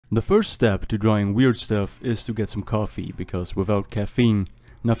The first step to drawing weird stuff is to get some coffee, because without caffeine,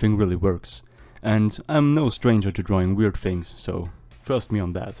 nothing really works. And I'm no stranger to drawing weird things, so trust me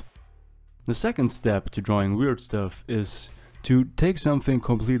on that. The second step to drawing weird stuff is to take something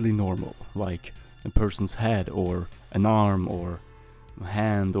completely normal, like a person's head or an arm or a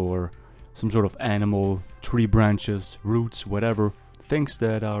hand or some sort of animal, tree branches, roots, whatever, things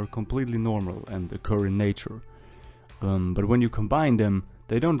that are completely normal and occur in nature. But when you combine them,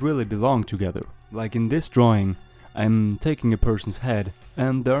 they don't really belong together. Like in this drawing, I'm taking a person's head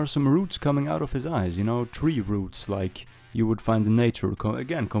and there are some roots coming out of his eyes, you know, tree roots like you would find in nature.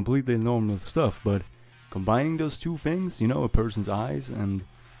 Again, completely normal stuff, but combining those two things, you know, a person's eyes and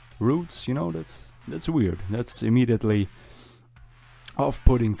roots, you know, that's weird. That's immediately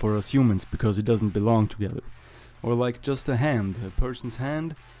off-putting for us humans because it doesn't belong together. Or like just a hand, a person's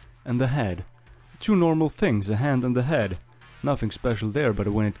hand and the head. Two normal things, a hand and the head. Nothing special there, but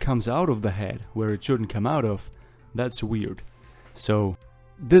when it comes out of the head, where it shouldn't come out of, that's weird. So,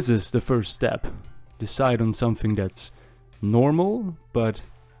 this is the first step. Decide on something that's normal, but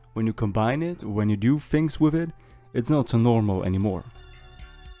when you combine it, or when you do things with it, it's not so normal anymore.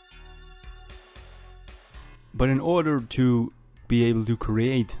 But in order to be able to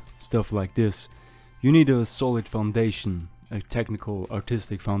create stuff like this, you need a solid foundation, a technical,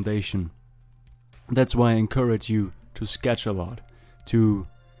 artistic foundation. That's why I encourage you to sketch a lot, to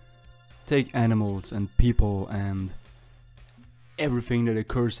take animals and people and everything that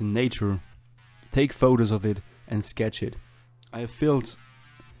occurs in nature, take photos of it and sketch it. I have filled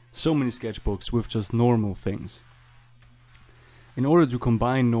so many sketchbooks with just normal things. In order to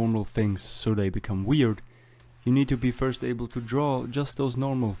combine normal things so they become weird, you need to be first able to draw just those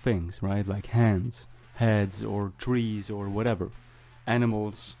normal things, right? Like hands, heads, or trees, or whatever.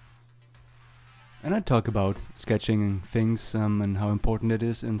 Animals. And I talk about sketching things and how important it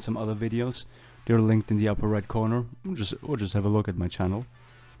is in some other videos. They're linked in the upper right corner. Or just have a look at my channel.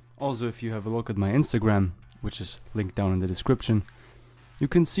 Also, if you have a look at my Instagram, which is linked down in the description, you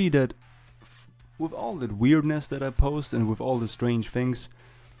can see that with all that weirdness that I post and with all the strange things,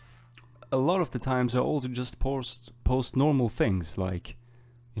 a lot of the times I also just post normal things, like,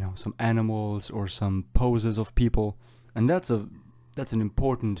 you know, some animals or some poses of people, and that's an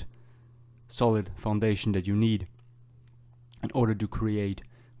important solid foundation that you need in order to create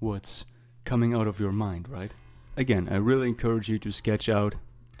what's coming out of your mind, right? Again, I really encourage you to sketch out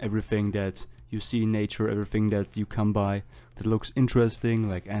everything that you see in nature, everything that you come by that looks interesting,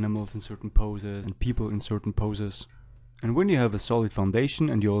 like animals in certain poses and people in certain poses. And when you have a solid foundation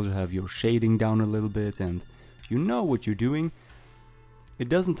and you also have your shading down a little bit and you know what you're doing, it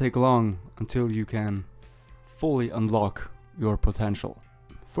doesn't take long until you can fully unlock your potential.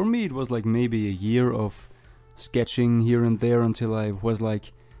 For me, it was like maybe a year of sketching here and there until I was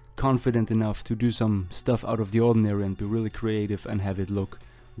like confident enough to do some stuff out of the ordinary and be really creative and have it look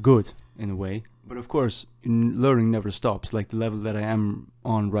good in a way. But of course, learning never stops. Like the level that I am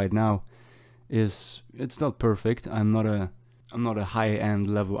on right now it's not perfect. I'm not a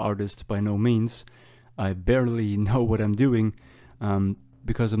high-end level artist by no means. I barely know what I'm doing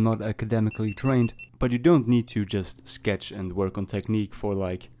because I'm not academically trained. But you don't need to just sketch and work on technique for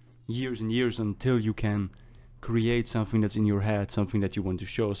like years and years until you can create something that's in your head, something that you want to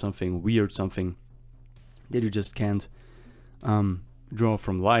show, something weird, something that you just can't draw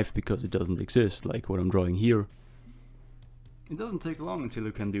from life because it doesn't exist, like what I'm drawing here. It doesn't take long until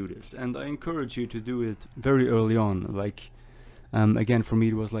you can do this, and I encourage you to do it very early on. Like, again, for me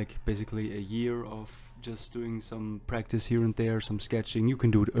it was like basically a year of just doing some practice here and there, some sketching. You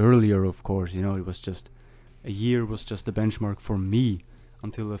can do it earlier, of course, you know, it was just a year was just the benchmark for me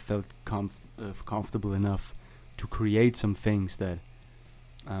until I felt comfortable enough to create some things that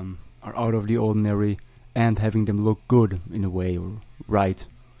are out of the ordinary and having them look good in a way, or right.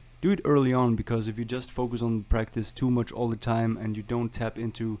 Do it early on, because if you just focus on practice too much all the time and you don't tap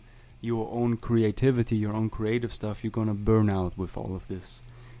into your own creativity, your own creative stuff, you're gonna burn out with all of this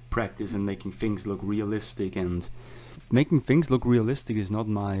practice and making things look realistic. And making things look realistic is not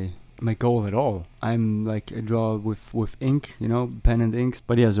my goal at all. I'm like, I draw with ink, you know, pen and inks.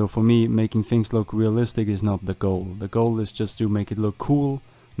 But yeah, so for me, making things look realistic is not the goal. The goal is just to make it look cool,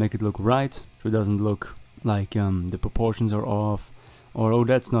 make it look right, so it doesn't look like the proportions are off, or oh,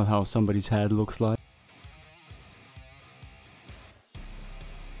 that's not how somebody's head looks like.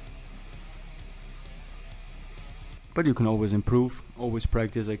 But you can always improve, always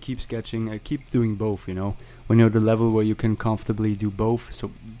practice. I keep sketching, I keep doing both, you know. When you're at the level where you can comfortably do both,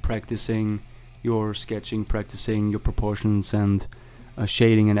 so practicing your sketching, practicing your proportions and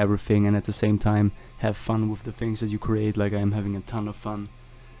shading and everything, and at the same time have fun with the things that you create, like I'm having a ton of fun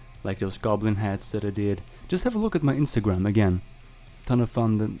like those goblin hats that I did. Just have a look at my Instagram again. Ton of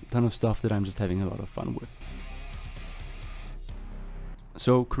fun, ton of stuff that I'm just having a lot of fun with.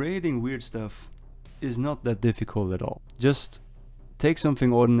 So creating weird stuff is not that difficult at all. Just take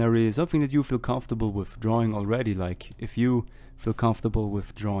something ordinary, something that you feel comfortable with drawing already. Like if you feel comfortable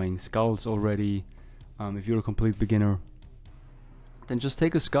with drawing skulls already, if you're a complete beginner, then just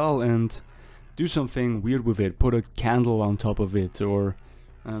take a skull and do something weird with it. Put a candle on top of it, or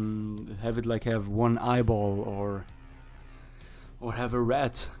have it like have one eyeball, or have a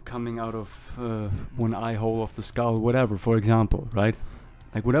rat coming out of one eye hole of the skull, whatever, for example, right?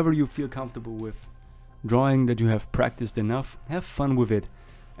 Like whatever you feel comfortable with drawing, that you have practiced enough, have fun with it,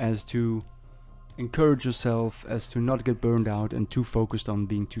 as to encourage yourself, as to not get burned out and too focused on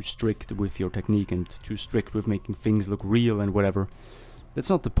being too strict with your technique and too strict with making things look real and whatever. That's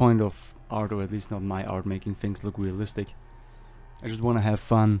not the point of art, or at least not my art, making things look realistic. I just want to have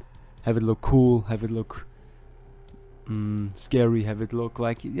fun, have it look cool, have it look scary, have it look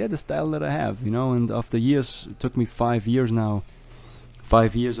like, yeah, the style that I have, you know. And after years, it took me 5 years now,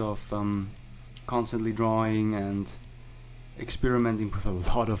 5 years of constantly drawing and experimenting with a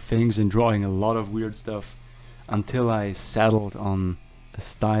lot of things and drawing a lot of weird stuff, until I settled on a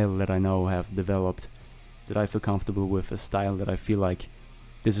style that I know have developed, that I feel comfortable with, a style that I feel like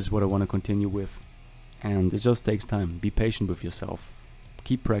this is what I want to continue with. And it just takes time. Be patient with yourself,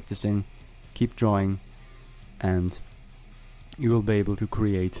 keep practicing, keep drawing, and you will be able to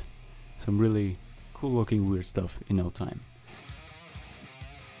create some really cool looking weird stuff in no time.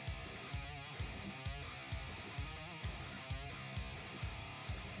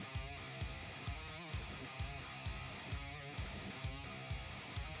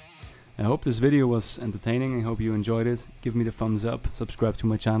 I hope this video was entertaining. I hope you enjoyed it. Give me the thumbs up, subscribe to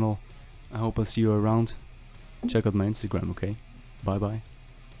my channel. I hope I'll see you around. Check out my Instagram, okay? Bye bye.